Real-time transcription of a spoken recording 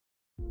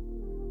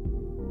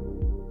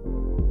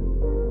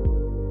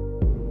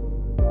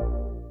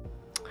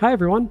Hi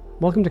everyone,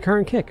 welcome to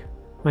Current Kick.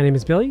 My name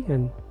is Billy,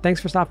 and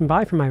thanks for stopping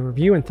by for my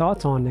review and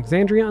thoughts on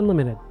Exandria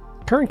Unlimited.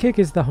 Current Kick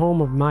is the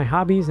home of my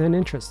hobbies and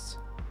interests.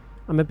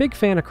 I'm a big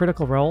fan of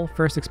Critical Role,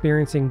 first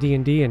experiencing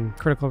D&D and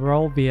Critical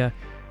Role via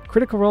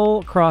Critical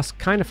Role across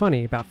Kinda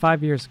Funny about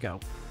 5 years ago.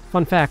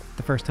 Fun fact,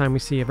 the first time we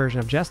see a version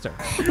of Jester.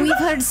 We've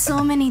heard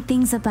so many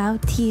things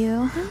about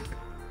you.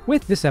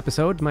 With this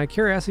episode, my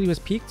curiosity was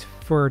piqued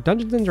for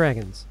Dungeons &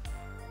 Dragons.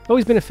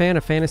 Always been a fan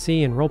of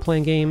fantasy and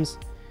role-playing games.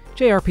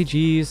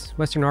 JRPGs,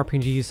 Western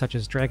RPGs such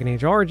as Dragon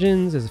Age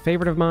Origins is a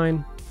favorite of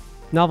mine.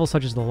 Novels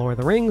such as The Lord of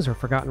the Rings or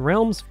Forgotten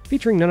Realms,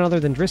 featuring none other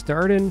than Drista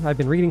Erden, I've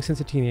been reading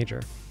since a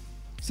teenager.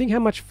 Seeing how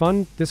much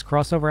fun this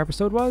crossover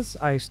episode was,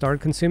 I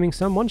started consuming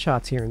some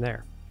one-shots here and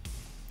there.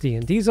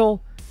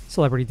 D&Diesel,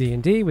 Celebrity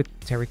D&D with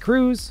Terry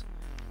Crews,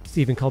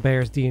 Stephen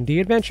Colbert's D&D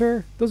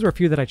Adventure, those were a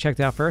few that I checked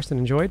out first and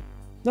enjoyed.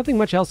 Nothing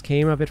much else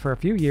came of it for a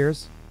few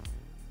years.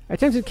 I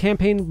attempted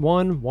Campaign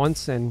 1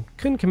 once and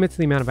couldn't commit to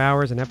the amount of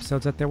hours and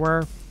episodes that there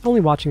were, only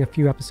watching a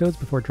few episodes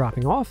before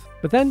dropping off,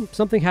 but then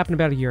something happened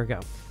about a year ago.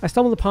 I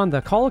stumbled upon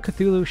the Call of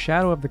Cthulhu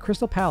Shadow of the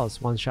Crystal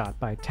Palace one-shot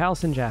by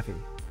Taliesin Jaffe.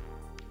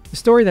 The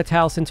story that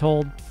Taliesin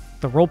told,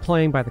 the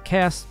role-playing by the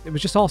cast, it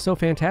was just all so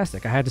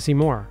fantastic, I had to see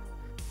more.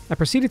 I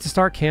proceeded to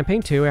start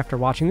Campaign 2 after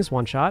watching this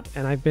one-shot,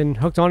 and I've been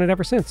hooked on it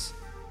ever since.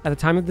 At the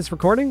time of this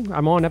recording,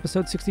 I'm on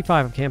episode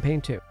 65 of Campaign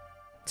 2.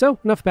 So,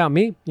 enough about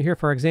me, you're here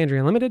for Exandria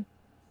Unlimited.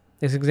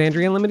 Is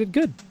Exandria Unlimited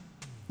good?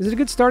 Is it a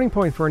good starting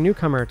point for a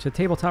newcomer to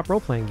tabletop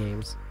role-playing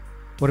games?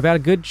 What about a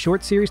good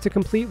short series to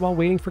complete while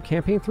waiting for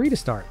Campaign 3 to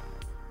start?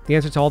 The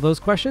answer to all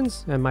those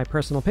questions, and my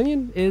personal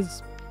opinion,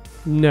 is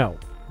no.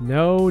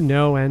 No,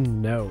 no,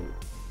 and no.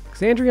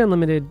 Exandria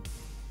Unlimited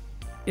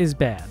is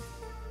bad.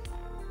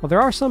 While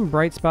there are some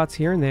bright spots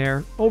here and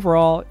there,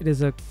 overall it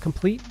is a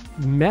complete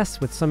mess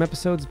with some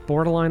episodes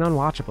borderline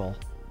unwatchable.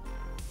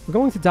 We're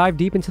going to dive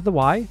deep into the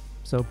why,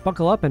 so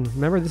buckle up and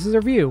remember this is a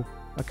review,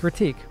 a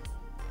critique.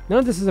 None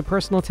of this is a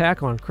personal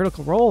attack on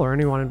Critical Role or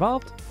anyone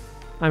involved.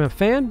 I'm a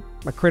fan,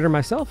 a critter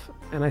myself,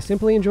 and I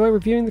simply enjoy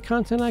reviewing the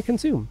content I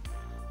consume.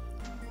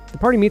 The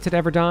party meets at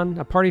Everdawn,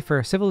 a party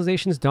for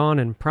Civilization's dawn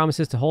and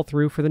promises to hold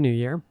through for the new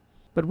year.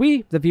 But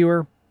we, the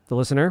viewer, the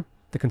listener,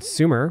 the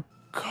consumer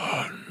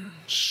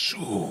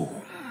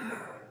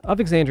of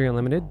Exandria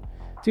Unlimited,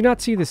 do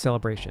not see this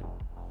celebration.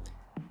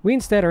 We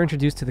instead are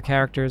introduced to the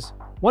characters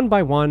one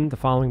by one the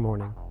following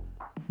morning.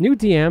 New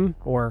DM,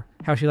 or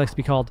how she likes to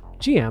be called,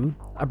 GM,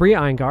 Aabria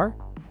Iyengar,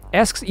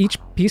 asks each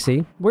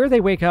PC where they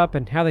wake up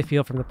and how they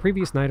feel from the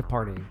previous night of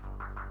partying.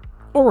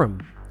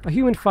 Orym, a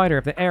human fighter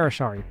of the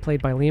Arashari,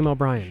 played by Liam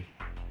O'Brien.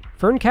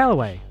 Fearn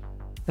Calloway,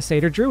 a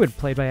satyr druid,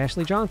 played by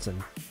Ashley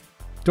Johnson.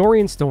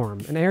 Dorian Storm,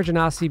 an Air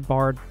Genasi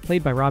bard,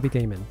 played by Robbie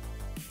Daymond.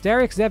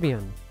 Darius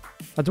Zevian,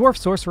 a dwarf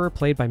sorcerer,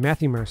 played by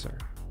Matthew Mercer.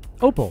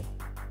 Opal,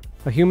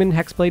 a human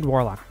hexblade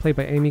warlock, played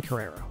by Aimee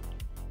Carrero.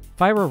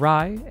 Fyra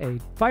Rai, a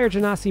Fire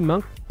Genasi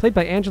monk, played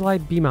by Angelai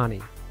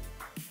Bimani.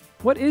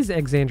 What is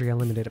Exandria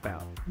Unlimited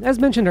about? As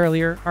mentioned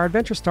earlier, our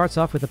adventure starts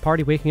off with the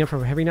party waking up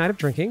from a heavy night of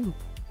drinking,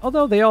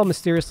 although they all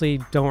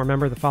mysteriously don't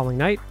remember the following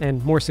night,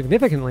 and more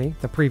significantly,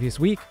 the previous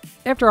week.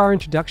 After our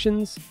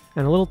introductions,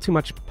 and a little too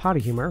much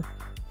potty humor,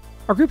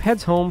 our group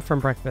heads home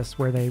from breakfast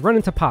where they run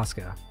into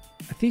Pascha,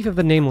 a thief of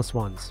the Nameless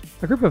Ones,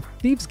 a group of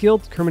Thieves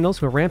Guild criminals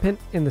who are rampant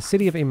in the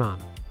city of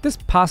Aimee. This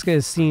Pascha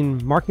is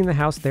seen marking the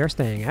house they're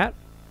staying at.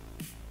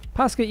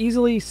 Pascha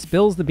easily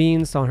spills the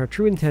beans on her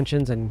true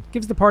intentions and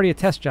gives the party a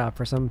test job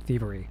for some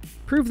thievery.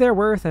 Prove their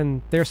worth,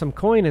 and there's some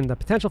coin and the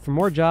potential for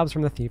more jobs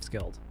from the Thieves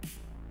Guild.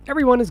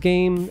 Everyone is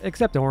game,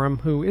 except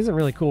Orym, who isn't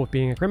really cool with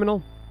being a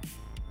criminal.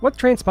 What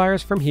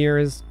transpires from here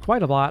is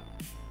quite a lot.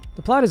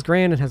 The plot is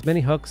grand and has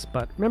many hooks,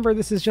 but remember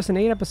this is just an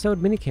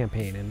 8-episode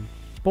mini-campaign, and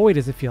boy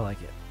does it feel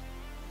like it.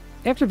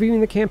 After viewing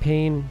the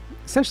campaign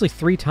essentially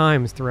 3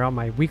 times throughout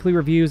my weekly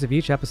reviews of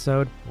each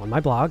episode on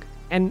my blog,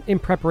 and in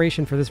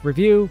preparation for this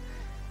review,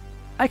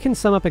 I can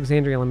sum up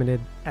Exandria Unlimited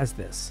as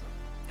this.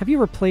 Have you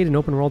ever played an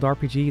open-world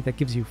RPG that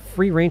gives you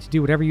free reign to do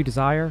whatever you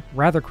desire,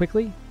 rather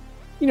quickly?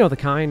 You know the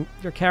kind,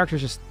 your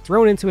character's just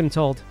thrown into it and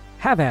told,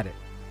 have at it.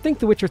 Think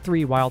The Witcher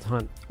 3 Wild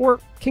Hunt, or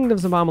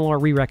Kingdoms of Amalur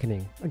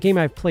Re-Reckoning, a game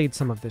I've played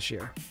some of this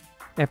year.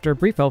 After a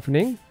brief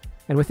opening,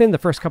 and within the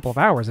first couple of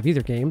hours of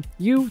either game,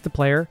 you, the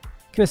player,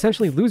 can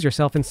essentially lose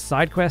yourself in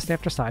side quest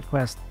after side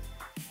quest,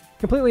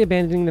 completely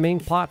abandoning the main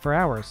plot for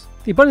hours.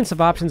 The abundance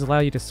of options allow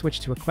you to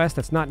switch to a quest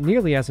that's not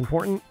nearly as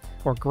important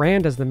or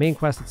grand as the main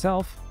quest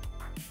itself.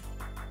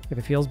 If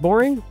it feels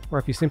boring, or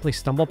if you simply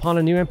stumble upon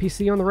a new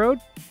NPC on the road,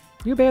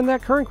 you abandon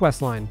that current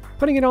quest line,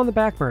 putting it on the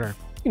back burner,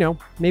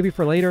 maybe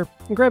for later,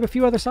 and grab a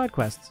few other side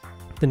quests.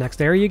 The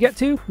next area you get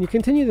to, you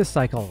continue this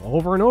cycle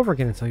over and over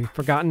again until you've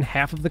forgotten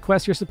half of the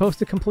quest you're supposed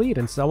to complete,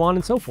 and so on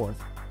and so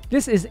forth.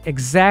 This is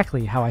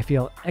exactly how I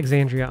feel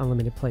Exandria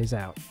Unlimited plays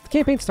out. The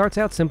campaign starts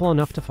out simple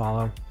enough to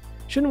follow.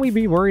 Shouldn't we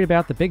be worried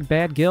about the big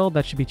bad guild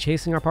that should be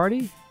chasing our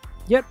party?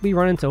 Yet we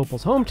run into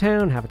Opal's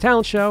hometown, have a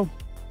talent show.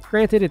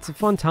 Granted, it's a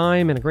fun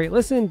time and a great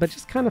listen, but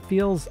just kind of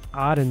feels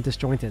odd and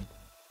disjointed.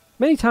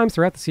 Many times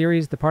throughout the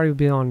series, the party would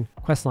be on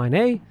questline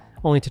A,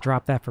 only to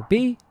drop that for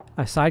B,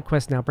 A side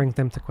quest now brings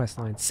them to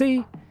questline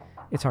C.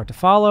 It's hard to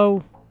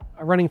follow.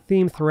 A running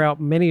theme throughout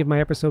many of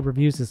my episode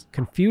reviews is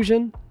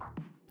confusion.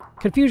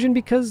 Confusion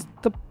because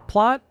the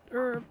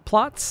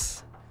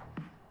plots?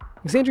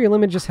 Exandria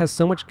Limited just has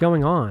so much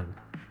going on.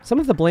 Some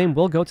of the blame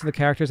will go to the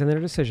characters and their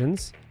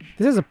decisions.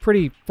 This is a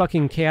pretty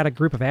fucking chaotic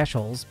group of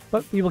assholes,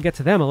 but we will get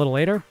to them a little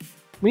later.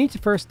 We need to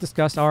first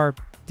discuss our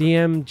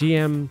DM,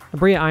 GM,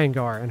 Aabria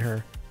Iyengar and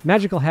her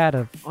magical hat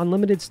of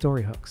unlimited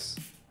story hooks.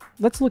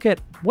 Let's look at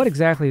what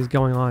exactly is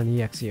going on in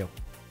ExU.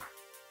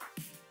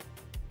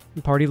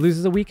 The party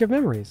loses a week of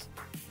memories.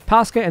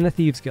 Pascha and the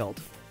Thieves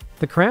Guild.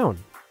 The Crown.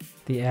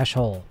 The Ash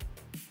Hole.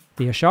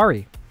 The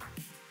Ashari.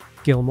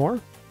 Gilmore.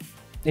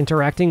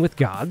 Interacting with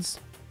Gods.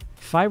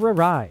 Fyra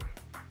Rai.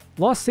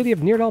 Lost City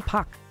of Nirdal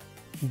Pak.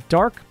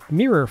 Dark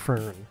Mirror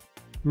Fearn.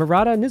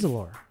 Murata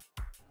Nizalor.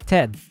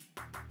 Ted.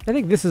 I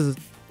think this is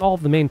all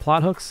of the main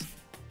plot hooks.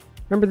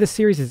 Remember, this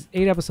series is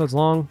 8 episodes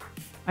long.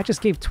 I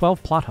just gave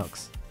 12 plot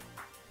hooks.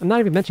 I'm not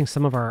even mentioning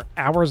some of our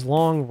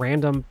hours-long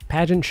random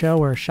pageant show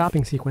or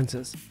shopping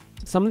sequences.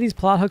 Some of these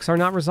plot hooks are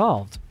not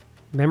resolved.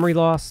 Memory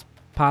loss,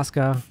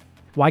 Pascha,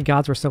 why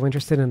gods were so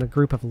interested in a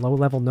group of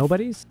low-level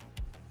nobodies.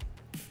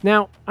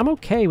 Now, I'm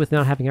okay with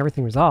not having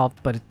everything resolved,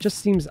 but it just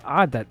seems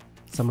odd that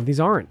some of these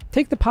aren't.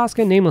 Take the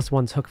Pascha Nameless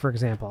Ones hook, for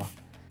example.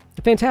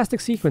 A fantastic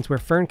sequence where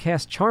Fearn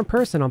casts Charm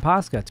Person on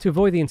Pascha to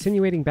avoid the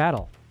insinuating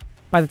battle.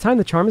 By the time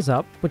the charm is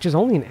up, which is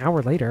only an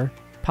hour later,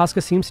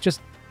 Pascha seems to just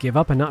give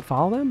up and not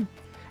follow them.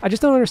 I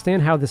just don't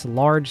understand how this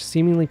large,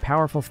 seemingly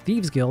powerful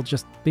Thieves Guild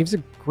just leaves a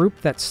group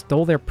that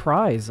stole their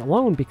prize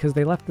alone because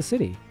they left the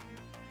city.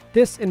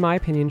 This, in my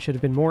opinion, should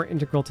have been more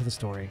integral to the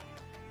story.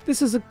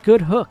 This is a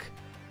good hook.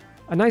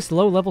 A nice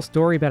low-level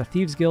story about a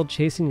Thieves Guild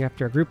chasing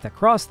after a group that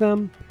crossed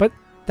them, but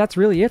that's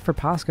really it for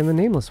Pascha and the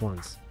Nameless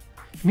Ones.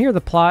 From here,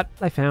 the plot,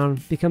 I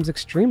found, becomes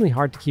extremely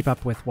hard to keep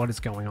up with what is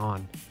going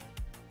on.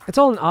 It's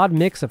all an odd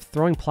mix of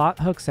throwing plot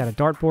hooks at a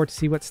dartboard to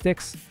see what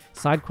sticks,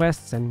 side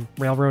quests, and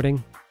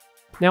railroading.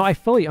 Now, I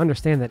fully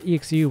understand that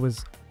ExU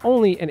was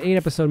only an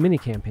 8-episode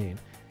mini-campaign.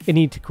 It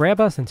needed to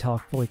grab us and tell a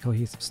fully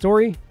cohesive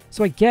story,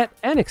 so I get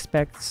and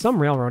expect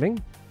some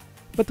railroading.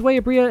 But the way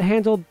Aabria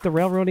handled the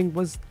railroading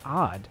was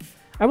odd.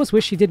 I almost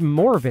wish she did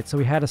more of it so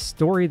we had a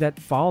story that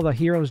followed the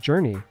hero's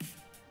journey.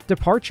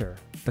 Departure,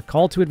 the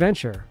call to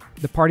adventure.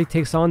 The party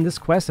takes on this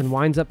quest and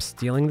winds up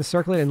stealing the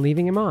circlet and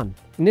leaving him on.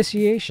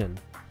 Initiation,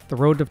 the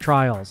road of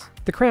trials.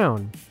 The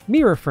Crown,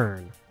 Mirror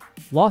Fearn.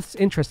 Lost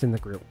interest in the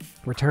group.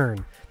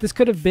 Return. This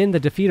could have been the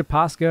defeat of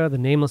Pascha, the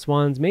Nameless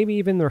Ones, maybe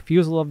even the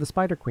refusal of the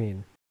Spider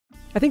Queen.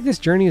 I think this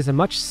journey is a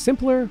much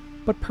simpler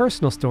but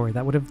personal story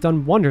that would have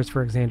done wonders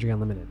for Exandria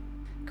Unlimited.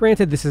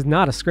 Granted, this is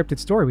not a scripted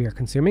story we are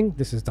consuming.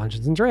 This is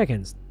Dungeons &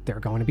 Dragons. There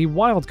are going to be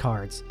wild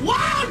cards.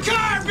 Wild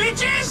card,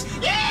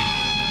 bitches! Yeah!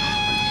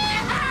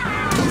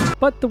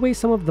 But the way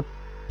some of the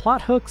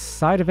plot hooks,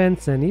 side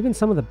events, and even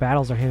some of the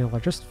battles are handled are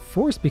just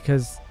forced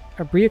because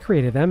Aabria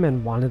created them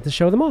and wanted to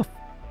show them off.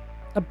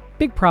 A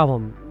big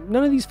problem,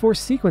 none of these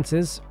forced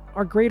sequences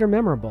are great or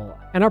memorable,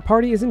 and our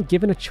party isn't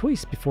given a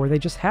choice before they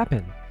just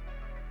happen.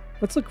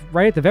 Let's look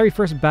right at the very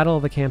first battle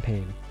of the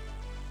campaign.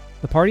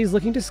 The party is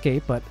looking to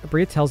escape, but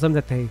Aabria tells them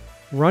that they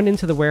run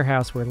into the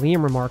warehouse where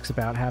Liam remarks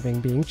about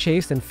being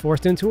chased and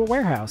forced into a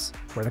warehouse,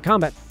 where the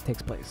combat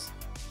takes place.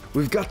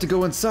 We've got to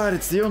go inside,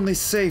 it's the only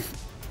safe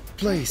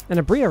place. And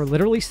Aabria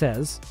literally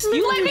says,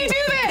 "You let me do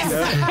this!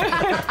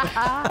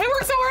 I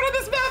worked so hard on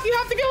this map, you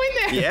have to go in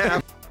there!"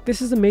 Yeah.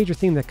 This is a major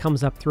theme that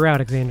comes up throughout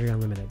Exandria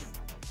Unlimited.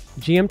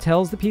 GM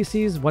tells the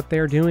PCs what they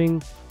are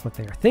doing, what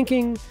they are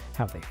thinking,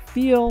 how they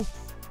feel.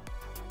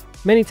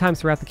 Many times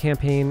throughout the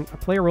campaign, a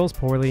player rolls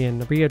poorly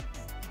and Aabria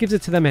gives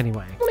it to them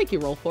anyway. I'll make you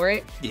roll for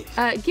it.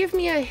 Yeah. Give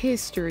me a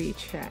history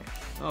check.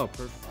 Oh,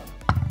 perfect.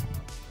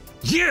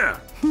 Yeah!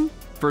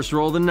 First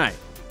roll of the night.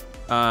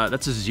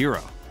 That's a 0.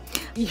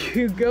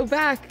 You go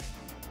back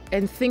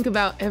and think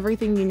about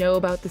everything you know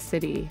about the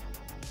city.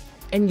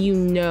 And you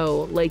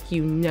know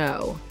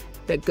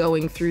that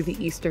going through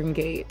the Eastern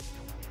Gate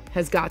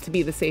has got to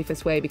be the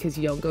safest way because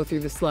you don't go through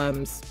the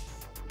slums.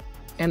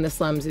 And the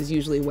slums is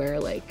usually where,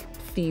 like,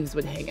 thieves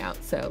would hang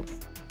out, so...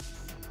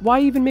 Why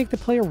even make the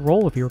player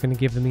roll if you were going to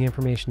give them the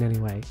information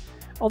anyway?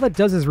 All that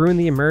does is ruin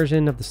the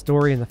immersion of the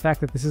story and the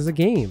fact that this is a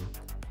game.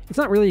 It's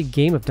not really a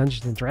game of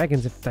Dungeons &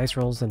 Dragons if dice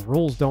rolls and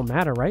rules don't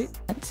matter, right?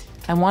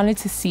 I wanted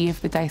to see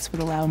if the dice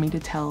would allow me to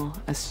tell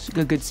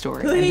a good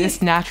story. And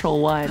this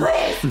natural one.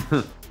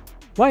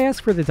 Why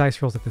ask for the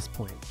dice rolls at this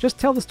point? Just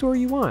tell the story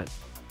you want.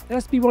 It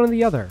has to be one or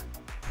the other.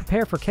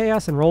 Prepare for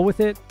chaos and roll with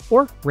it,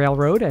 or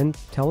railroad and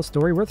tell a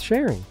story worth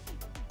sharing.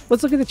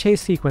 Let's look at the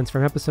chase sequence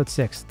from episode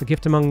 6, The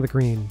Gift Among the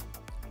Green.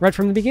 Right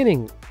from the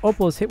beginning,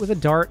 Opal is hit with a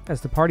dart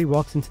as the party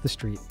walks into the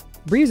street.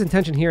 Bree's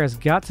intention here has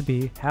got to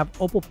be have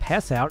Opal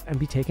pass out and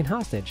be taken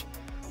hostage,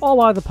 all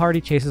while the party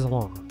chases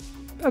along.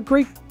 A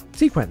great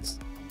sequence.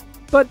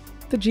 But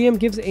the GM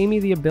gives Aimee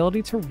the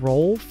ability to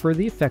roll for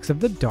the effects of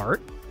the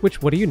dart,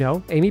 which, what do you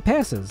know, Aimee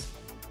passes.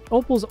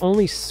 Opal's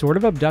only sort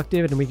of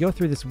abducted, and we go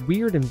through this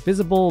weird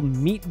invisible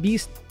meat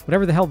beast,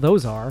 whatever the hell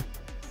those are,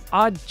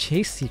 odd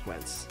chase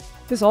sequence.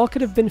 This all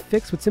could have been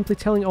fixed with simply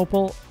telling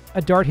Opal,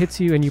 a dart hits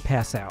you and you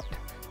pass out.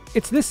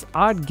 It's this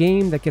odd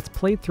game that gets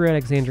played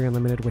throughout Exandria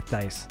Unlimited with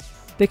dice.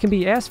 They can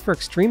be asked for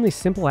extremely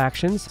simple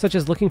actions, such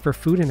as looking for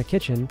food in a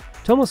kitchen,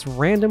 to almost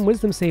random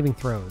wisdom saving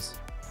throws.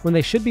 When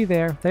they should be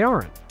there, they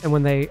aren't, and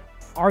when they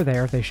are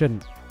there, they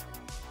shouldn't.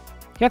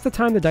 Half the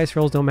time the dice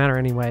rolls don't matter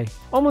anyway,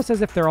 almost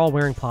as if they're all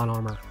wearing plot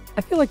armor.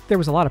 I feel like there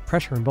was a lot of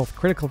pressure in both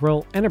Critical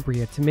Role and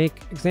Aabria to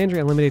make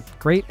Exandria Unlimited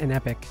great and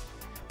epic.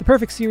 The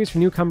perfect series for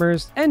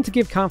newcomers, and to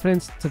give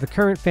confidence to the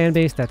current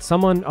fanbase that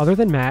someone other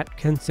than Matt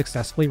can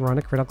successfully run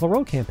a Critical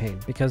Role campaign,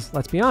 because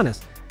let's be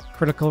honest,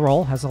 Critical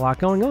Role has a lot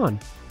going on.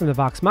 From the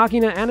Vox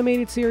Machina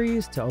animated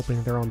series, to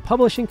opening their own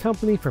publishing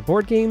company for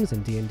board games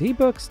and D&D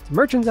books, to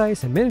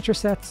merchandise and miniature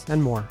sets,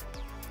 and more.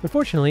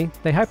 Unfortunately,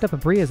 they hyped up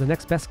Aabria as the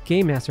next best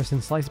game master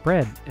since sliced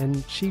bread,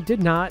 and she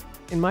did not,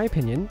 in my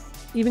opinion,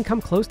 even come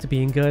close to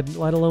being good,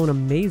 let alone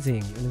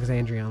amazing in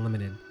Exandria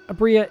Unlimited.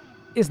 Aabria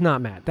is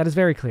not Matt, that is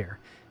very clear.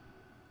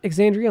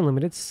 Exandria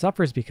Unlimited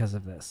suffers because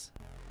of this.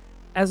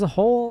 As a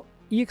whole,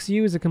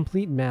 ExU is a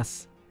complete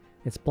mess.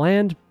 It's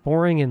bland,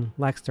 boring, and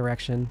lacks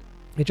direction.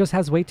 It just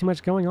has way too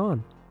much going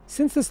on.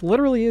 Since this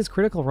literally is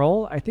Critical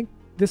Role, I think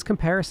this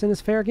comparison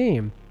is fair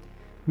game.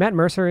 Matt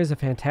Mercer is a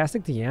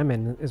fantastic DM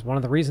and is one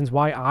of the reasons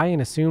why I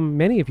and assume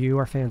many of you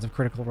are fans of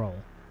Critical Role.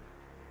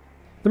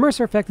 The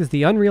Mercer Effect is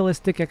the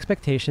unrealistic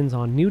expectations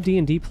on new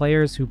D&D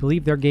players who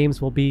believe their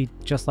games will be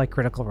just like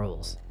Critical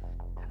Role's.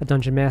 A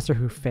dungeon master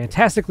who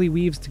fantastically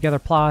weaves together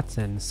plots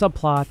and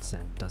subplots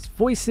and does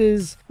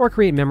voices, or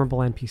create memorable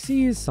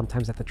NPCs,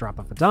 sometimes at the drop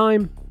of a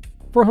dime.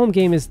 For a home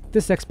game, is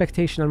this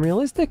expectation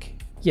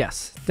unrealistic?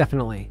 Yes,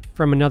 definitely.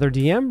 From another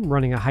DM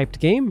running a hyped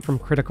game from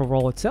Critical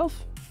Role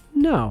itself?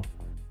 No.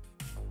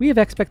 We have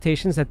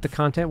expectations that the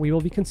content we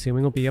will be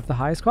consuming will be of the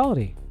highest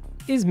quality.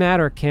 Is Matt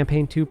or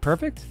Campaign 2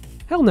 perfect?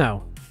 Hell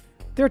no.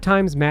 There are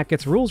times Matt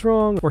gets rules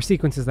wrong, or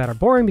sequences that are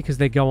boring because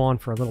they go on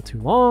for a little too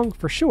long,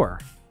 for sure.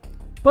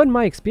 But in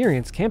my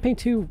experience, Campaign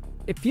 2,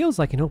 it feels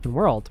like an open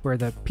world, where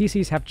the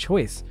PCs have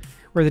choice,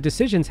 where the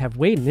decisions have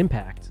weight and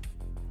impact.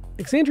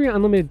 Exandria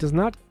Unlimited does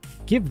not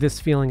give this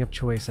feeling of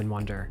choice and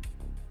wonder.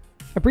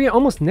 Aabria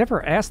almost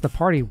never asks the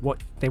party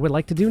what they would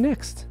like to do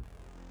next.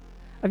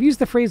 I've used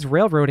the phrase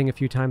railroading a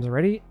few times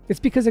already. It's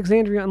because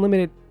Exandria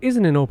Unlimited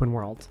isn't an open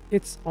world,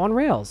 it's on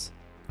rails.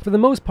 For the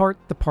most part,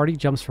 the party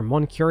jumps from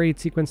one curated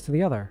sequence to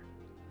the other.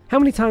 How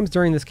many times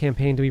during this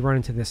campaign do we run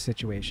into this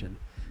situation?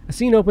 A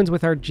scene opens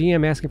with our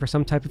GM asking for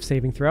some type of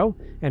saving throw,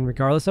 and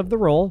regardless of the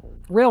role,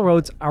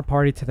 railroads our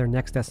party to their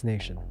next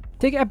destination.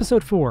 Take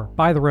episode 4,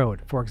 By the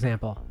Road, for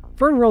example.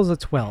 Fearn rolls a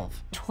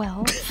 12.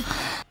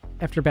 12?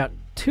 After about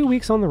 2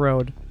 weeks on the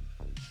road,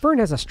 Fearn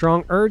has a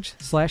strong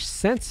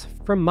urge/sense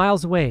from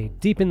miles away,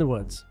 deep in the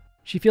woods.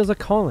 She feels a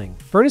calling.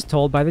 Fearn is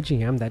told by the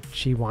GM that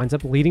she winds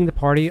up leading the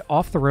party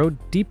off the road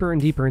deeper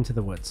and deeper into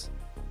the woods.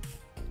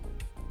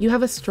 You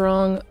have a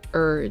strong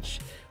urge,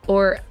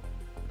 or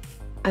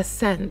a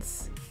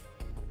sense.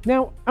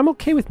 Now, I'm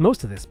okay with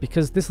most of this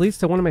because this leads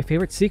to one of my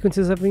favorite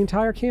sequences of the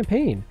entire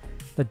campaign,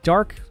 the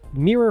Dark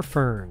Mirror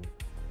Fearn.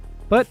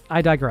 But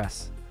I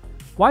digress.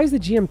 Why is the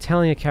GM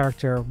telling a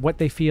character what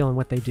they feel and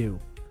what they do?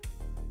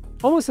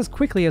 Almost as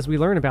quickly as we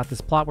learn about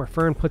this plot where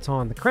Fearn puts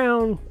on the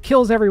crown,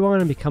 kills everyone,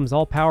 and becomes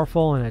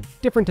all-powerful in a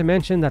different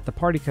dimension that the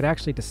party could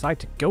actually decide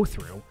to go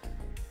through,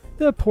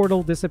 the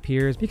portal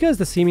disappears because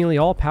the seemingly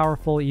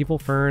all-powerful evil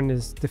Fearn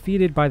is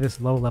defeated by this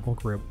low-level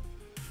group.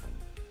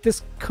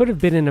 This could have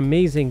been an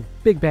amazing,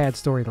 big bad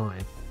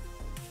storyline.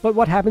 But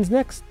what happens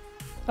next?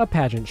 A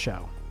pageant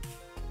show.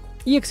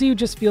 ExU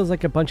just feels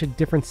like a bunch of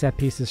different set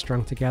pieces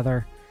strung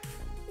together.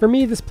 For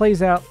me, this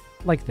plays out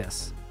like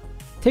this.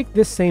 Take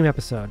this same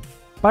episode.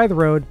 By the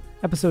Road,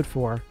 episode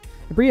 4.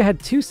 Aabria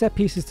had 2 set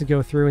pieces to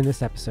go through in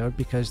this episode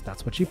because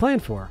that's what she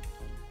planned for.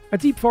 A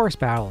deep forest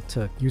battle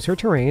to use her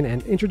terrain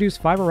and introduce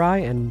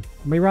Fiverai and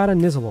Mayrada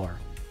Nizalor.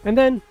 And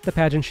then the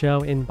pageant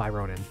show in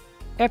Byronin.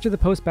 After the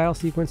post-battle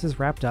sequence is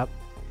wrapped up,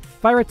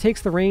 Fyra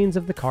takes the reins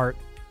of the cart.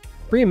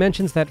 Aabria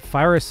mentions that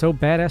Fyra is so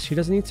badass she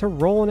doesn't need to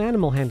roll an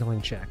animal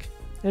handling check.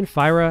 And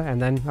Fyra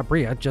and then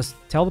Aabria just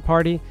tell the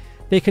party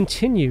they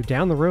continue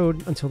down the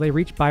road until they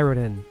reach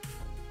Byronin.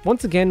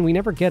 Once again, we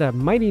never get a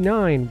Mighty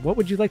Nine, what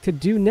would you like to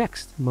do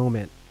next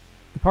moment.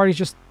 The party's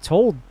just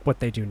told what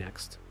they do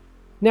next.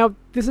 Now,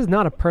 this is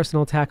not a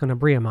personal attack on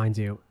Aabria, mind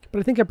you, but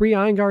I think Aabria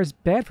Iyengar is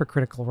bad for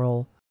Critical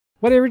Role.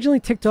 What I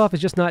originally ticked off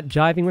as just not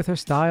jiving with her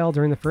style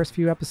during the first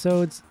few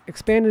episodes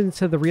expanded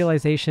into the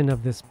realization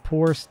of this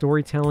poor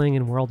storytelling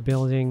and world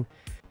building,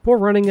 poor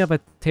running of a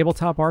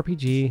tabletop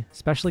RPG,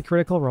 especially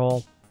Critical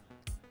Role.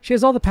 She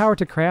has all the power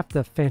to craft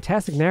the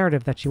fantastic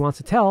narrative that she wants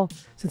to tell,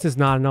 since it's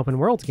not an open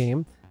world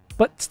game,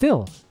 but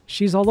still,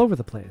 she's all over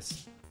the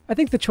place. I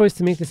think the choice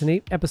to make this an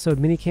 8-episode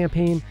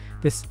mini-campaign,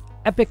 this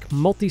epic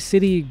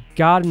multi-city,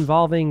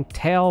 god-involving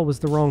tale, was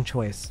the wrong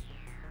choice.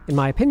 In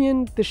my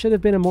opinion, this should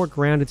have been a more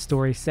grounded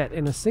story set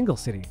in a single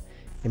city,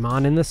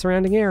 Daymond and the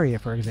surrounding area,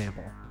 for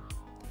example.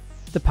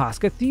 The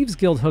Posca Thieves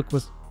Guild hook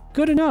was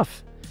good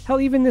enough.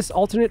 Hell, even this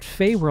alternate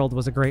Fey world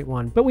was a great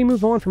one, but we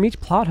move on from each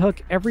plot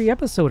hook every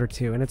episode or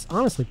two, and it's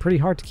honestly pretty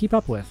hard to keep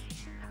up with.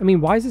 I mean,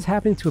 why is this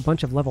happening to a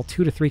bunch of level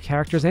 2 to 3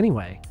 characters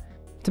anyway?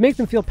 To make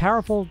them feel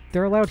powerful,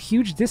 they're allowed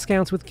huge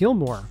discounts with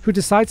Gilmore, who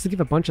decides to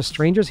give a bunch of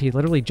strangers he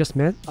literally just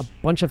met a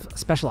bunch of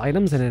special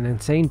items and an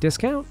insane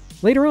discount.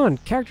 Later on,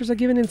 characters are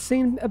given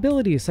insane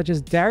abilities such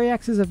as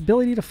Dariax's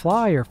ability to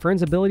fly or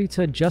Fearn's ability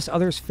to adjust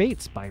others'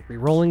 fates by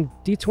re-rolling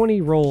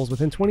d20 rolls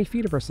within 20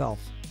 feet of herself.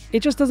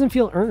 It just doesn't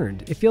feel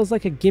earned. It feels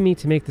like a gimme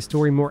to make the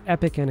story more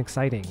epic and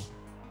exciting.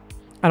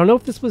 I don't know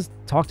if this was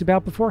talked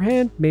about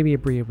beforehand. Maybe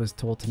Aabria was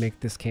told to make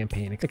this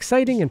campaign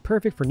exciting and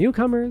perfect for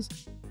newcomers,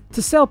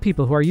 to sell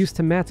people who are used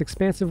to Matt's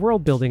expansive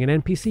world building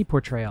and NPC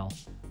portrayal.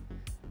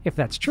 If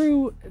that's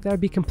true, that would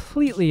be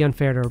completely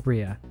unfair to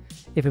Aabria.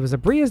 If it was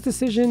Abria's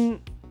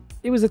decision,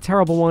 it was a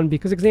terrible one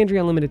because Exandria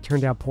Unlimited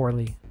turned out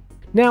poorly.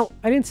 Now,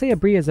 I didn't say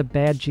Aabria is a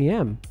bad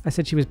GM. I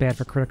said she was bad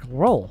for Critical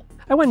Role.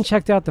 I went and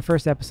checked out the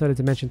first episode of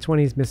Dimension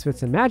 20's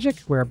Misfits and Magic,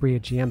 where Aabria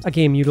GMs a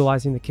game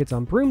utilizing the Kids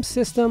on Brooms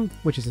system,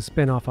 which is a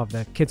spin-off of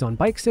the Kids on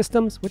Bike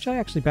systems, which I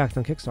actually backed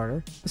on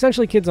Kickstarter.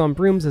 Essentially, Kids on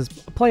Brooms is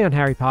a play on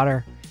Harry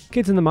Potter.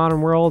 Kids in the modern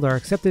world are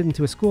accepted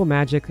into a school of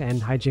magic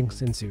and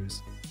hijinks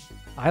ensues.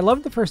 I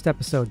loved the first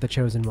episode, The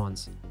Chosen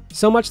Ones.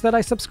 So much that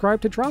I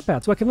subscribed to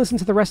Dropout so I can listen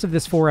to the rest of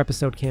this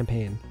 4-episode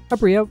campaign.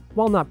 Aabria,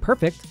 while not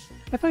perfect,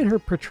 I find her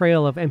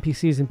portrayal of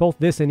NPCs in both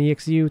this and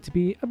ExU to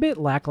be a bit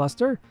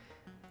lackluster,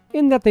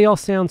 in that they all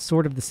sound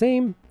sort of the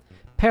same,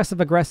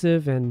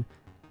 passive-aggressive, and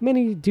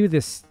many do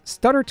this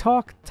stutter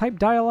talk type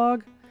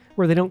dialogue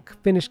where they don't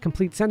finish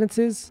complete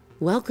sentences.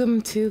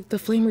 Welcome to the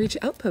Flame Reach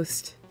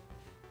Outpost.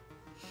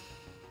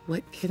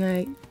 What can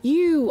I...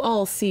 You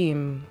all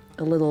seem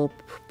a little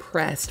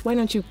pressed. Why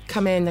don't you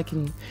come in? I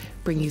can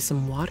bring you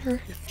some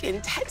water.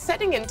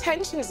 Setting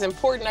intention is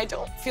important. I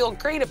don't feel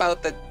great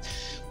about the...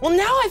 Well,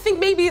 now I think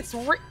maybe it's...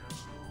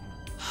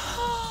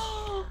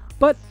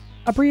 But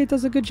Aabria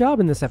does a good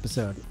job in this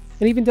episode,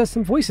 and even does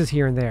some voices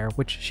here and there,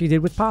 which she did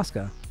with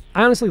Posca.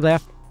 I honestly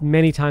laughed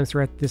many times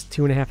throughout this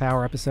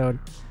 2.5-hour episode.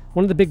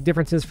 One of the big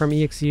differences from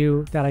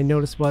ExU that I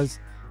noticed was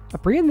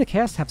Aabria and the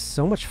cast have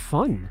so much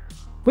fun,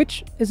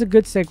 which is a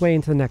good segue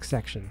into the next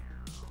section.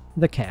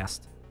 The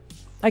cast.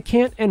 I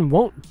can't and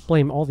won't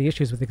blame all the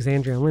issues with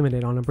Exandria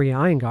Unlimited on Aabria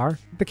Iyengar.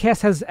 The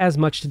cast has as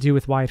much to do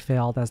with why it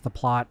failed as the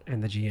plot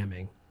and the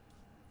GMing.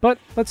 But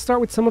let's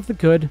start with some of the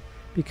good,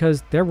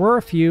 because there were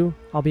a few,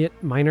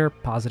 albeit minor,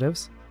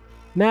 positives.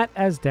 Matt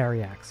as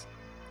Dariax.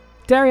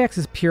 Dariax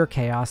is pure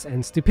chaos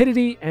and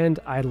stupidity, and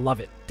I love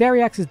it.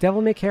 Dariax's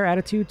devil-may-care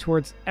attitude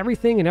towards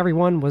everything and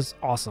everyone was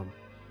awesome.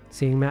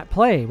 Seeing Matt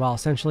play while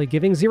essentially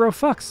giving zero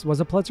fucks was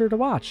a pleasure to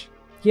watch.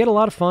 He had a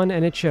lot of fun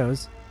and it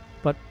shows,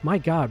 but my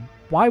god,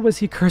 why was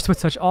he cursed with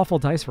such awful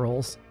dice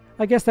rolls?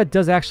 I guess that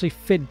does actually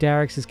fit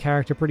Dariax's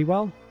character pretty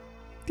well.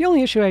 The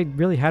only issue I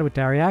really had with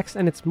Dariax,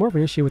 and it's more of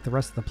an issue with the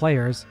rest of the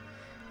players,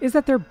 is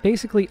that they're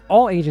basically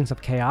all agents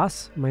of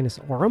chaos, minus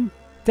Orym.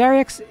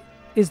 Dariax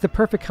is the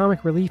perfect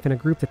comic relief in a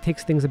group that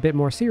takes things a bit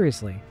more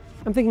seriously.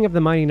 I'm thinking of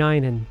the Mighty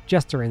Nine and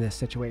Jester in this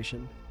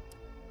situation.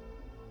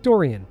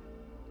 Dorian.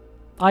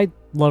 I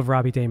love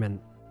Robbie Daymond.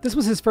 This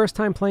was his first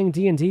time playing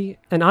D&D,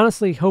 and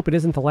honestly hope it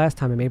isn't the last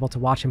time I'm able to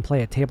watch him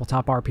play a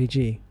tabletop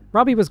RPG.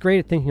 Robbie was great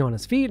at thinking on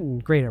his feet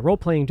and great at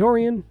role-playing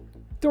Dorian.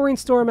 Dorian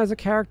Storm as a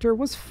character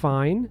was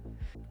fine.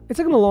 It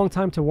took him a long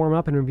time to warm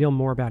up and reveal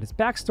more about his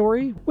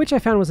backstory, which I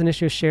found was an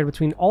issue shared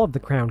between all of the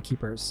Crown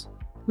Keepers.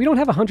 We don't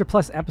have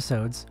 100+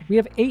 episodes, we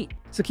have 8,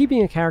 so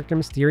keeping a character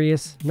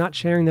mysterious, not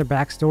sharing their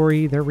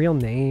backstory, their real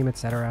name,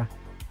 etc.,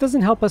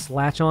 doesn't help us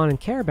latch on and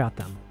care about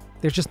them.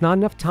 There's just not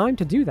enough time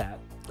to do that.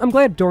 I'm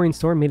glad Dorian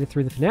Storm made it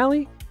through the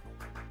finale,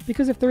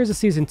 because if there is a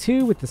season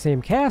 2 with the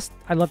same cast,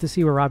 I'd love to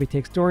see where Robbie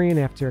takes Dorian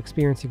after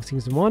experiencing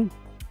season 1.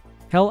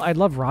 Hell, I'd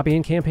love Robbie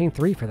in campaign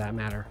 3 for that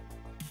matter.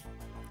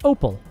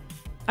 Opal.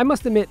 I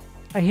must admit,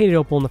 I hated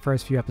Opal in the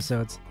first few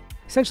episodes.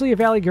 Essentially a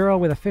valley girl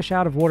with a fish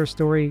out of water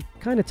story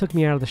kinda took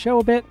me out of the show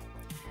a bit.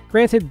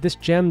 Granted, this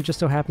gem just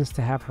so happens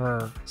to have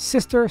her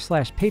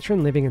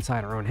sister/patron living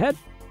inside her own head.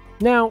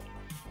 Now,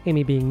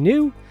 Aimee being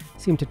new,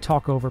 seemed to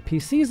talk over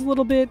PCs a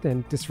little bit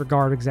and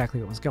disregard exactly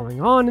what was going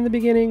on in the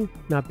beginning,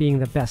 not being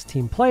the best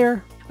team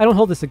player. I don't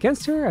hold this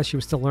against her, as she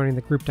was still learning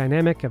the group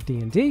dynamic of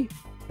D&D,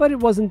 but it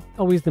wasn't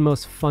always the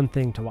most fun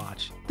thing to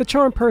watch. The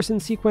Charm Person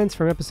sequence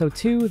from episode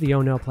 2, the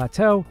Oh No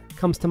Plateau,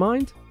 comes to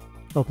mind.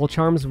 Opal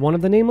charms one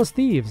of the nameless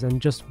thieves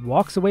and just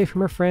walks away from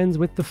her friends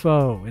with the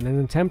foe in an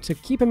attempt to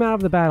keep him out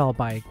of the battle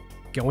by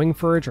going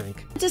for a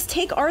drink. Just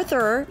take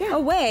Arthur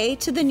away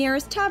to the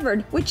nearest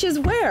tavern, which is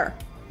where?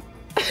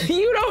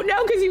 You don't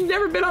know because you've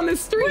never been on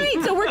this street.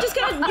 Right, so we're just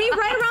gonna be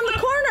right around the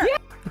corner. Yeah.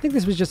 I think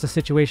this was just a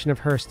situation of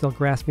her still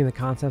grasping the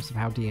concepts of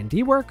how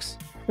D&D works.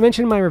 I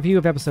mentioned in my review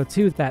of episode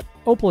 2 that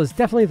Opal is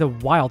definitely the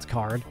wild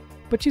card,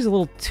 but she's a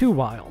little too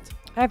wild.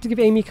 I have to give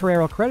Aimee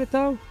Carrero credit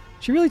though.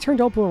 She really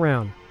turned Opal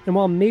around. And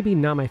while maybe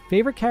not my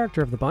favorite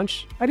character of the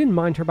bunch, I didn't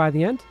mind her by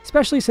the end,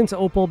 especially since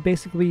Opal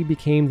basically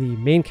became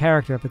the main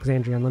character of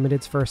Exandria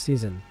Unlimited's first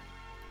season.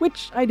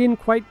 Which I didn't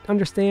quite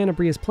understand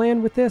Abria's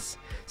plan with this,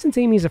 since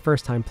Aimee's a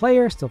first-time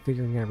player, still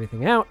figuring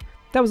everything out.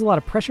 That was a lot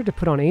of pressure to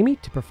put on Aimee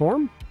to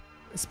perform.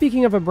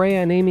 Speaking of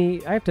Aabria and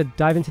Aimee, I have to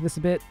dive into this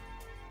a bit.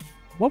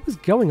 what was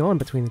going on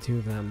between the two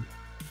of them.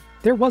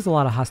 There was a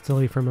lot of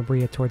hostility from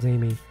Aabria towards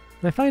Aimee, and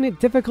I find it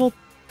difficult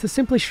to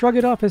simply shrug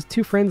it off as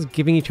two friends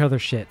giving each other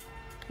shit.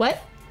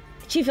 What?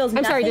 She feels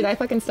I'm sorry, nothing. did I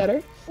fucking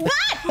stutter?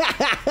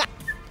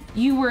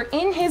 You were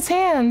in his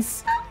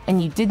hands,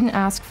 and you didn't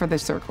ask for the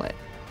circlet.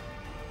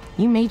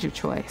 You made your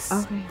choice.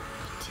 Okay.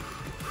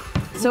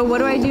 So what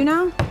do I do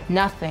now?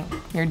 Nothing.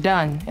 You're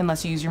done,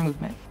 unless you use your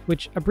movement.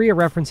 Which Aabria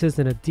references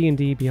in a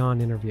D&D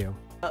Beyond interview.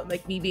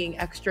 Like me being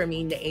extra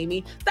mean to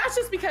Aimee. That's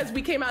just because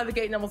we came out of the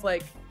gate and I was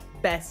like,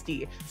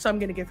 bestie. So I'm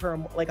gonna give her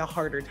like a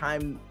harder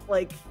time.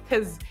 Like,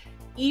 cause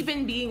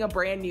even being a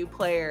brand new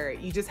player,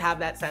 you just have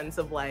that sense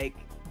of like,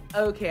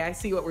 okay, I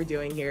see what we're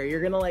doing here.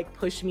 You're gonna like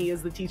push me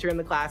as the teacher in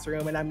the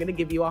classroom and I'm gonna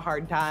give you a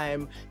hard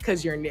time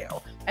because you're new.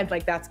 And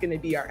like, that's gonna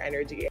be our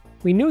energy.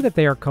 We knew that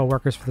they are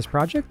co-workers for this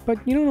project, but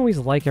you don't always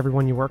like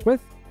everyone you work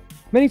with.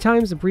 Many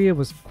times Aabria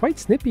was quite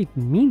snippy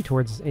and mean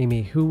towards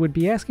Aimee, who would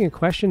be asking a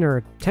question or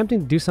attempting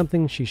to do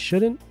something she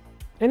shouldn't,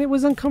 and it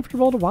was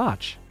uncomfortable to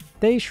watch.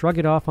 They shrug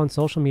it off on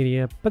social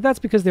media, but that's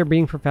because they're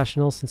being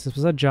professional since this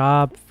was a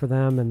job for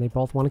them and they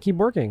both want to keep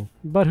working.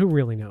 But who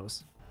really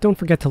knows? Don't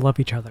forget to love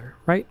each other,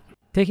 right?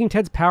 Taking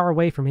Ted's power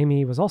away from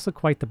Aimee was also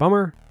quite the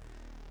bummer.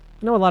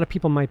 I know a lot of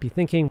people might be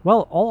thinking,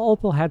 well, all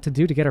Opal had to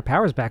do to get her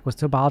powers back was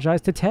to apologize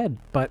to Ted,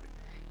 but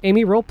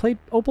Aimee roleplayed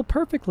Opal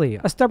perfectly,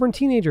 a stubborn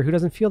teenager who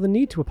doesn't feel the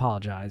need to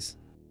apologize.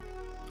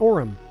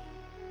 Orym.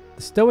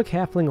 The stoic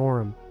halfling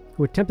Orym,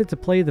 who attempted to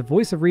play the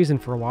voice of reason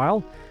for a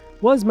while,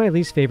 was my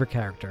least favorite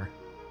character.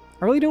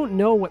 I really don't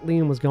know what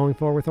Liam was going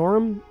for with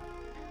Orym.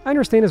 I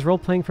understand his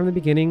role-playing from the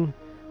beginning.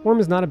 Orym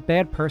is not a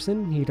bad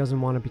person, he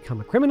doesn't want to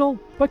become a criminal,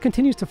 but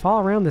continues to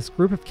follow around this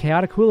group of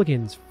chaotic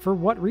hooligans. For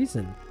what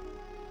reason?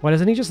 Why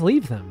doesn't he just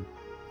leave them?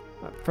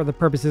 For the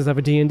purposes of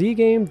a D&D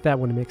game, that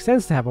wouldn't make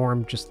sense to have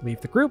Orym just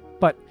leave the group,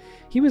 but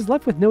he was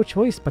left with no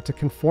choice but to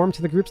conform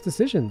to the group's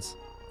decisions.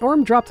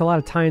 Orym dropped a lot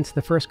of tie into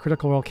the first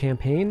Critical Role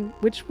campaign,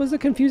 which was a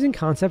confusing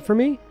concept for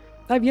me.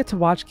 I've yet to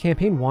watch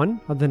Campaign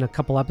 1, other than a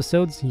couple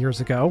episodes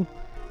years ago,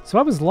 so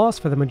I was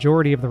lost for the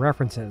majority of the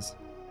references.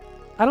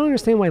 I don't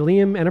understand why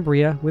Liam and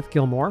Aabria, with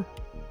Gilmore,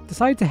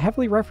 decided to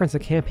heavily reference a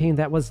campaign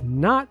that was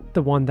not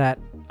the one that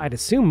I'd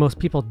assume most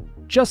people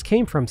just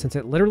came from, since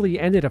it literally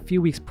ended a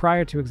few weeks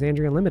prior to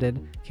Exandria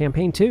Unlimited,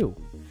 Campaign 2.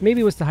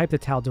 Maybe it was to hype the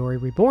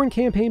Tal'Dorei Reborn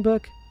campaign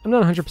book, I'm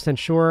not 100%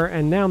 sure,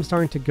 and now I'm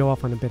starting to go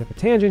off on a bit of a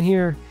tangent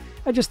here.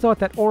 I just thought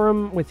that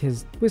Orym, with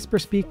his whisper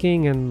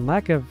speaking and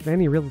lack of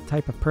any real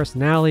type of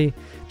personality,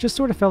 just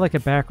sort of felt like a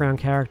background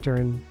character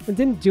and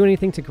didn't do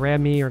anything to grab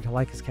me or to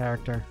like his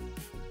character.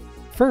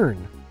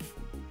 Fearn.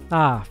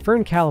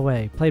 Fearn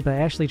Calloway, played by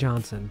Ashley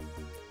Johnson.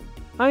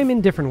 I'm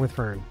indifferent with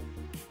Fearn.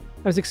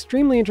 I was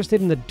extremely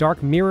interested in the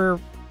Dark Mirror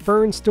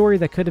Fearn story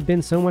that could have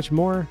been so much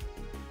more.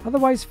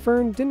 Otherwise,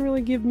 Fearn didn't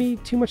really give me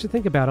too much to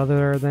think about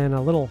other than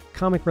a little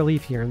comic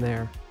relief here and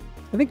there.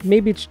 I think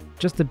maybe it's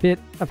just a bit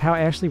of how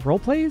Ashley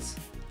roleplays.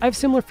 I have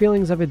similar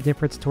feelings of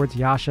indifference towards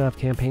Yasha of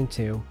Campaign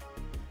 2.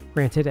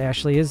 Granted,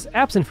 Ashley is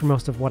absent for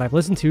most of what I've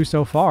listened to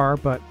so far,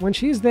 but when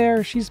she's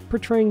there, she's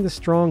portraying the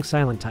strong,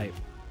 silent type.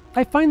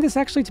 I find this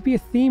actually to be a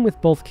theme with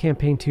both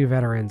Campaign 2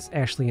 veterans,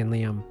 Ashley and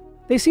Liam.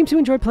 They seem to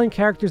enjoy playing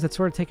characters that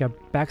sort of take a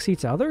backseat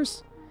to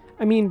others.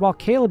 I mean, while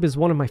Caleb is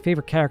one of my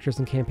favorite characters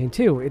in Campaign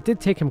 2, it did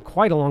take him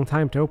quite a long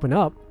time to open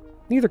up.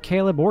 Neither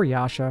Caleb or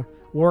Yasha,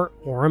 or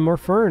Orym or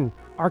Fearn,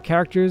 are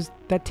characters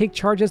that take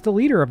charge as the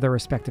leader of their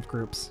respective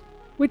groups,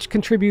 which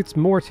contributes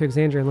more to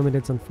Exandria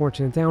Unlimited's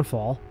unfortunate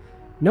downfall.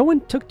 No one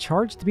took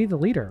charge to be the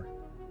leader.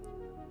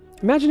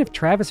 Imagine if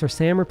Travis or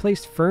Sam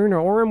replaced Fearn or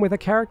Orym with a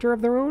character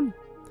of their own.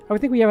 I would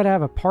think we would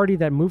have a party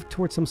that moved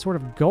towards some sort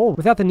of goal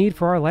without the need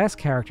for our last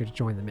character to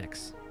join the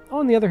mix.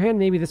 On the other hand,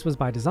 maybe this was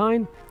by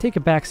design. Take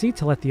a backseat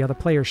to let the other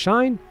players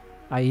shine,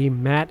 i.e.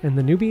 Matt and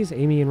the newbies,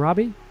 Aimee and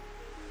Robbie.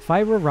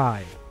 Fyra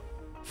Rai.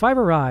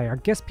 Fyra Rai, our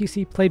guest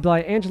PC played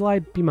by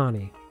Angelai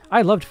Bhimani.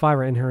 I loved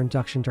Fyra in her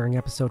induction during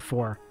episode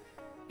 4.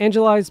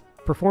 Angelai's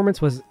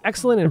performance was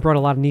excellent and brought a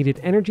lot of needed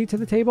energy to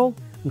the table.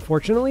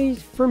 Unfortunately,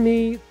 for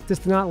me, this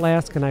did not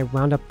last and I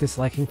wound up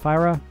disliking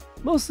Fyra.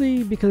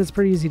 Mostly because it's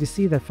pretty easy to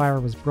see that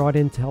Fyra was brought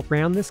in to help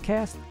round this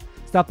cast,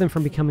 stop them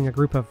from becoming a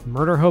group of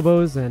murder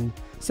hobos, and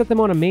set them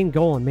on a main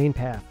goal and main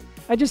path.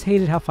 I just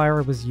hated how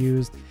Fyra was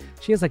used.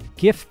 She has a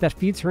gift that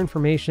feeds her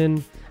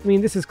information. I mean,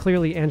 this is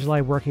clearly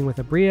Angelai working with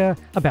Aabria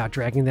about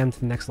dragging them to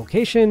the next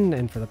location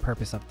and for the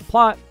purpose of the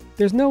plot.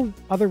 There's no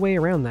other way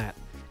around that,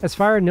 as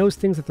Fyra knows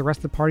things that the rest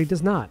of the party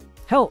does not.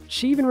 Hell,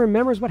 she even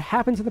remembers what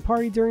happened to the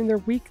party during their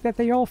week that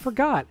they all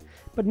forgot,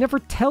 but never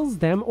tells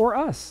them or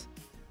us.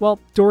 Well,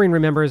 Dorian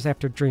remembers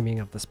after dreaming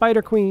of the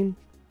Spider Queen.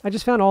 I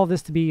just found all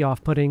this to be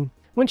off-putting.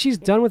 When she's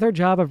done with her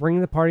job of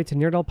bringing the party to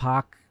Near Del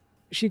Pac,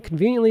 she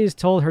conveniently is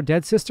told her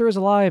dead sister is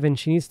alive and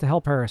she needs to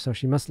help her, so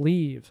she must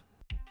leave.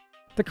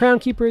 The Crown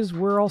Keepers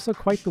were also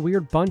quite the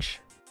weird bunch.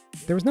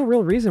 There was no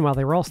real reason why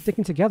they were all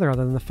sticking together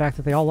other than the fact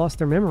that they all lost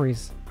their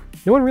memories.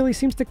 No one really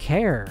seems to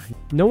care.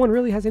 No one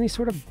really has any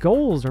sort of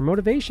goals or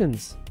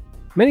motivations.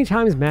 Many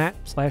times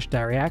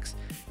Matt/Dariax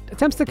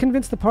attempts to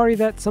convince the party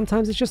that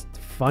sometimes it's just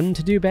fun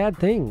to do bad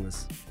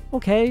things.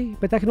 Okay,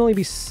 but that can only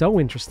be so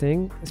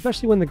interesting,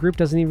 especially when the group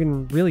doesn't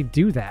even really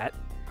do that.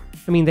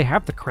 I mean, they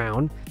have the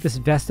crown, this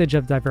vestige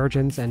of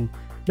divergence, and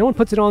no one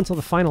puts it on until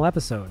the final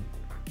episode.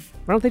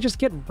 Why don't they just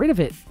get rid of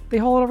it? They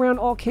haul it around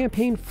all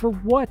campaign for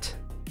what?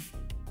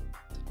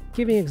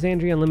 Giving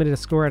Exandria Unlimited a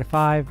score out of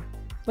 5,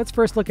 let's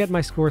first look at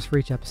my scores for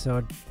each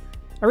episode.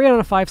 I rate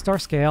on a 5-star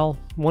scale.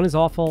 1 is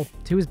awful,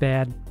 2 is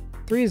bad,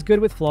 3 is good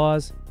with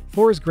flaws,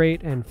 4 is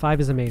great, and 5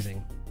 is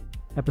amazing.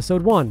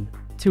 Episode 1,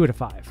 2 out of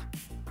 5.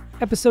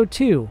 Episode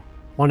 2,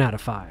 1 out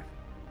of 5.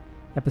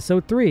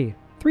 Episode 3,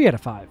 3 out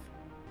of 5.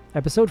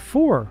 Episode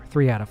 4,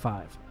 3 out of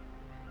 5.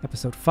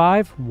 Episode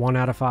 5, 1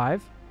 out of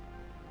 5.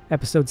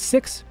 Episode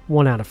 6,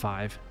 1 out of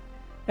 5.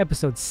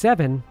 Episode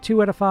 7,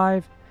 2 out of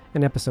 5.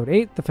 And Episode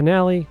 8, the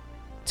finale,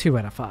 2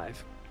 out of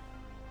 5.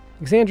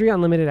 Exandria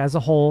Unlimited as a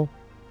whole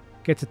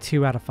gets a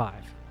 2 out of 5.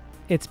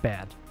 It's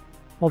bad.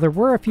 While there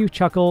were a few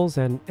chuckles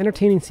and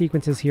entertaining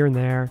sequences here and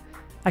there,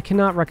 I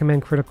cannot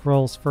recommend Critical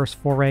Role's first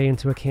foray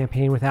into a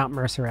campaign without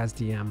Mercer as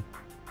DM.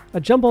 A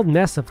jumbled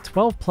mess of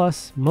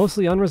 12+,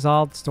 mostly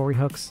unresolved story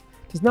hooks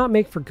does not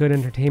make for good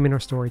entertainment or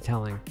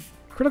storytelling.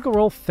 Critical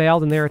Role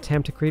failed in their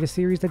attempt to create a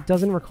series that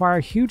doesn't require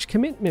a huge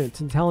commitment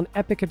to tell an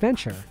epic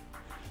adventure.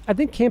 I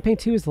think Campaign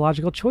 2 is the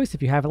logical choice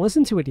if you haven't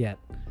listened to it yet.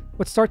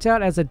 What starts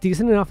out as a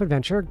decent enough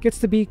adventure gets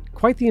to be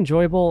quite the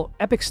enjoyable,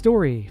 epic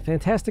story,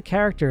 fantastic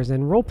characters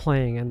and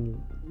role-playing,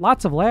 and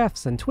lots of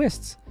laughs and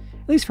twists,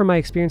 at least from my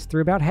experience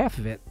through about half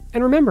of it.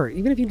 And remember,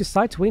 even if you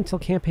decide to wait until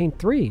Campaign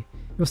 3,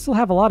 you'll still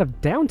have a lot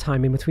of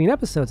downtime in between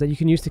episodes that you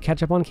can use to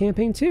catch up on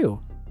Campaign 2.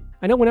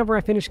 I know whenever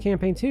I finish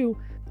Campaign 2,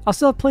 I'll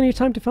still have plenty of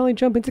time to finally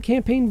jump into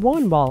Campaign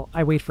 1 while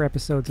I wait for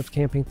episodes of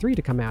Campaign 3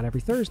 to come out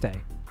every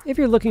Thursday. If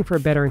you're looking for a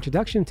better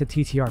introduction to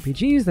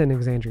TTRPGs than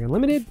Exandria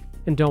Unlimited,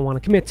 and don't want to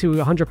commit to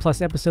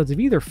 100+ episodes of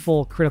either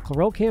full Critical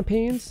Role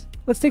campaigns,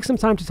 let's take some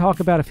time to talk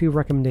about a few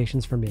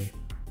recommendations from me.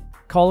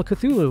 Call of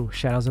Cthulhu,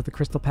 Shadows of the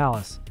Crystal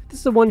Palace. This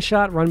is a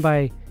one-shot run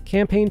by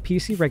campaign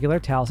PC regular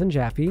Taliesin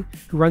Jaffe,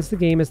 who runs the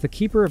game as the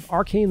keeper of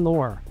arcane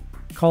lore.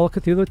 Call of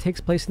Cthulhu takes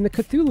place in the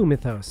Cthulhu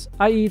mythos,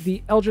 i.e.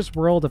 the eldritch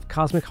world of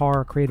cosmic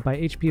horror created by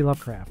H.P.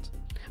 Lovecraft.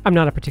 I'm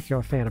not a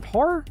particular fan of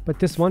horror, but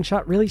this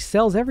one-shot really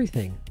sells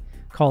everything.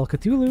 Call of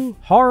Cthulhu,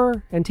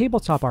 horror, and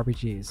tabletop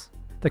RPGs.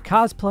 The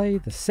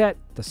cosplay, the set,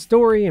 the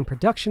story, and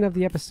production of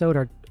the episode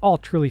are all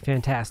truly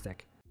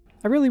fantastic.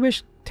 I really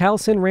wish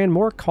Taliesin ran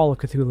more Call of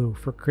Cthulhu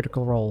for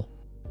Critical Role.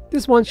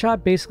 This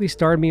one-shot basically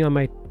started me on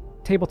my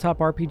tabletop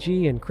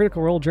RPG and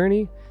Critical Role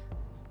journey,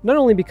 not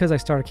only because I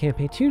started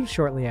Campaign 2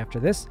 shortly after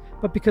this,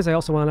 but because I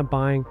also wound up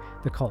buying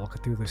the Call of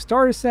Cthulhu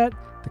starter set,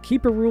 the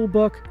Keeper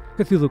rulebook,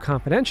 Cthulhu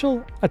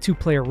Confidential, a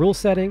 2-player rule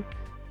setting,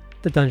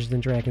 the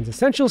Dungeons & Dragons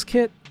Essentials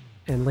kit,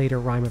 and later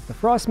Rime of the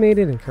Frost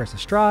Maiden and Curse of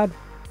Strahd.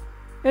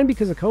 And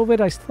because of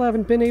COVID, I still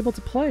haven't been able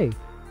to play,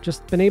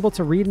 just been able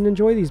to read and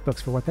enjoy these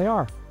books for what they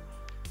are.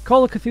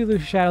 Call of Cthulhu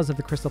Shadows of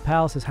the Crystal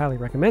Palace is highly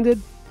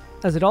recommended,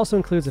 as it also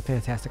includes a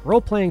fantastic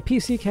role-playing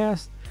PC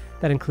cast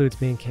that includes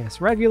main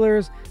cast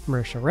regulars,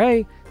 Marisha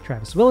Ray,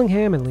 Travis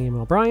Willingham, and Liam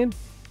O'Brien.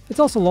 It's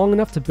also long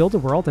enough to build a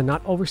world and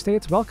not overstay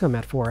its welcome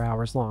at 4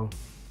 hours long.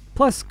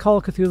 Plus, Call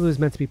of Cthulhu is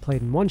meant to be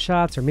played in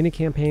one-shots or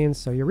mini-campaigns,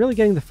 so you're really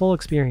getting the full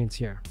experience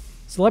here.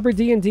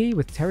 Celebrity D&D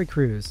with Terry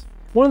Crews.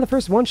 One of the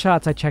first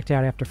one-shots I checked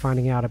out after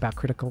finding out about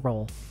Critical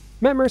Role.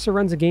 Matt Mercer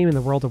runs a game in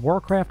the World of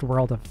Warcraft,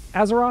 World of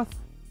Azeroth,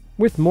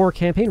 with more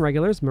campaign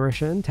regulars,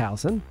 Marisha and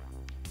Taliesin,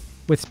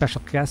 with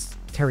special guests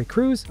Terry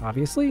Crews,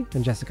 obviously,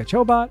 and Jessica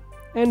Chobot,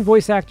 and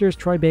voice actors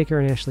Troy Baker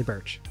and Ashley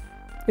Birch.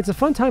 It's a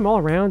fun time all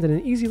around and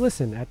an easy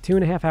listen at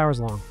 2.5 hours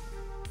long.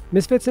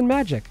 Misfits and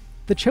Magic,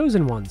 The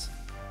Chosen Ones.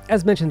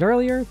 As mentioned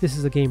earlier, this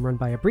is a game run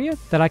by Aabria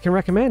that I can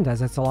recommend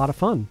as it's a lot of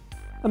fun.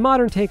 A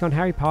modern take on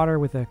Harry Potter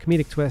with a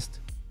comedic twist.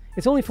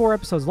 It's only 4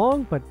 episodes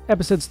long, but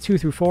episodes 2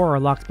 through 4 are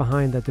locked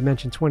behind the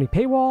Dimension 20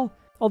 paywall,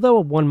 although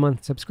a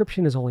 1-month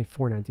subscription is only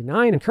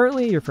 $4.99 and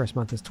currently your first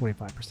month is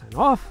 25%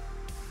 off.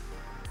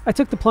 I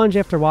took the plunge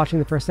after watching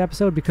the first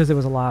episode because it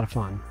was a lot of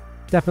fun.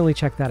 Definitely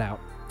check that out.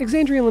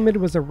 Exandria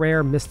Unlimited was a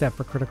rare misstep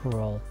for Critical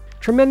Role.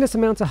 Tremendous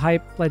amounts of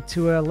hype led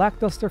to a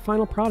lackluster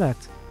final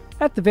product.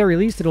 At the very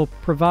least, it'll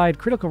provide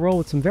Critical Role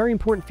with some very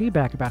important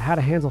feedback about how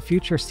to handle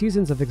future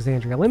seasons of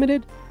Exandria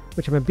Unlimited,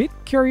 which I'm a bit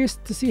curious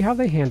to see how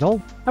they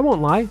handle. I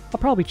won't lie, I'll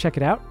probably check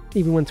it out,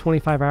 even when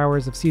 25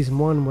 hours of Season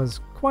 1 was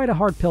quite a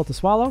hard pill to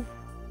swallow.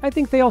 I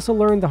think they also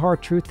learned the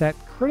hard truth that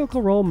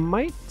Critical Role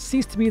might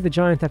cease to be the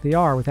giant that they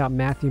are without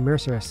Matthew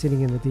Mercer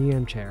sitting in the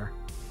DM chair.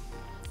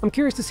 I'm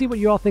curious to see what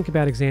you all think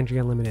about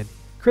Exandria Unlimited,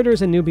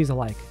 critters and newbies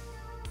alike.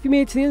 If you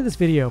made it to the end of this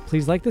video,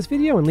 please like this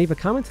video and leave a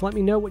comment to let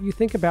me know what you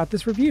think about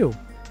this review,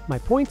 my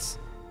points,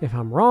 if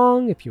I'm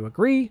wrong, if you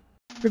agree.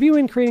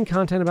 Reviewing and creating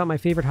content about my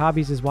favorite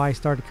hobbies is why I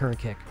started Current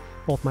Kick,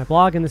 both my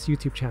blog and this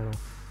YouTube channel.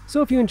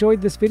 So if you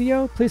enjoyed this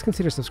video, please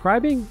consider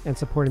subscribing and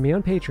supporting me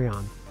on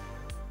Patreon.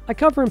 I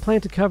cover and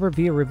plan to cover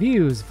via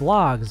reviews,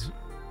 vlogs,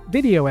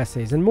 video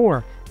essays, and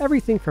more,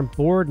 everything from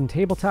board and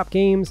tabletop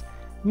games,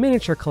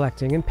 miniature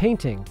collecting and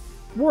painting,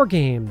 war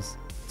games,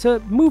 to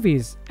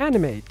movies,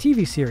 anime,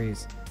 TV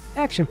series,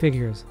 action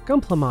figures,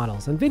 Gunpla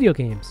models, and video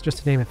games, just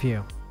to name a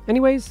few.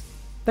 Anyways,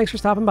 Thanks for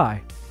stopping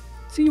by.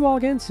 See you all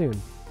again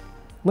soon.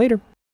 Later.